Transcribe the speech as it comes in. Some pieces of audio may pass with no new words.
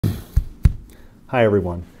Hi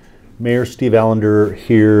everyone. Mayor Steve Allender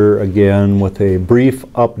here again with a brief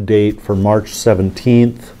update for March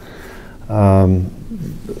 17th.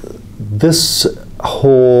 This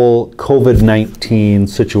whole COVID-19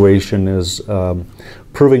 situation is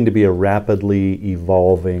proving to be a rapidly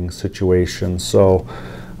evolving situation. So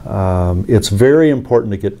it's very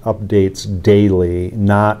important to get updates daily,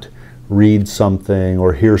 not read something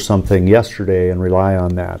or hear something yesterday and rely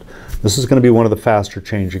on that. This is going to be one of the faster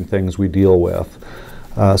changing things we deal with.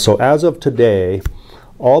 So as of today,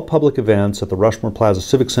 all public events at the Rushmore Plaza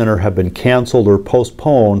Civic Center have been canceled or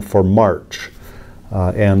postponed for March.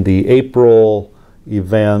 And the April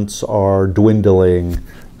events are dwindling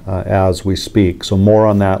as we speak. So more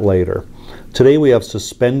on that later. Today we have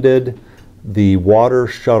suspended the water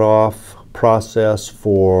shutoff process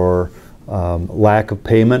for lack of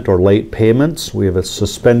payment or late payments. We have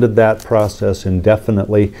suspended that process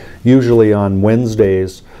indefinitely. Usually on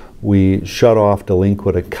Wednesdays we shut off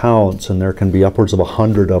delinquent accounts, and there can be upwards of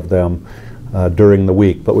 100 of them during the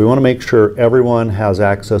week. But we want to make sure everyone has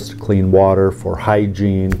access to clean water for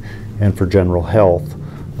hygiene and for general health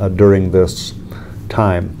during this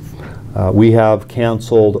time. We have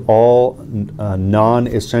canceled all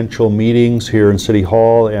non-essential meetings here in City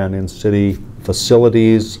Hall and in city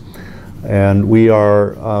facilities. And we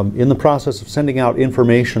are in the process of sending out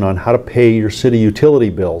information on how to pay your city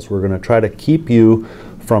utility bills. We're going to try to keep you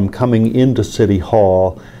from coming into City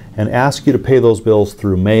Hall and ask you to pay those bills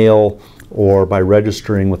through mail or by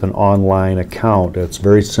registering with an online account. It's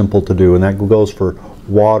very simple to do, and that goes for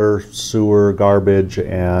water, sewer, garbage,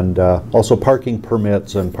 and also parking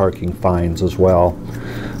permits and parking fines as well.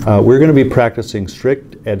 We're going to be practicing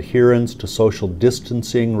strict adherence to social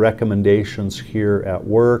distancing recommendations here at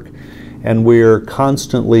work, and we're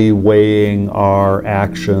constantly weighing our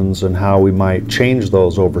actions and how we might change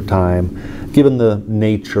those over time, given the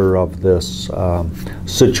nature of this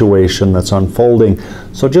situation that's unfolding.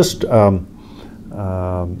 So just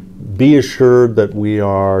be assured that we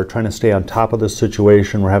are trying to stay on top of this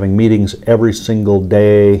situation. We're having meetings every single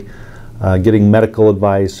day, getting medical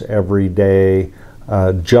advice every day,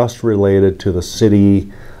 just related to the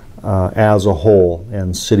city as a whole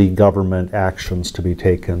and city government actions to be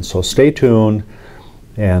taken. So stay tuned,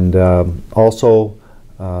 and also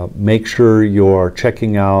make sure you're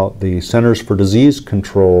checking out the Centers for Disease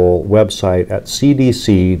Control website at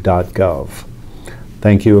cdc.gov.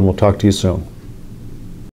 Thank you, and we'll talk to you soon.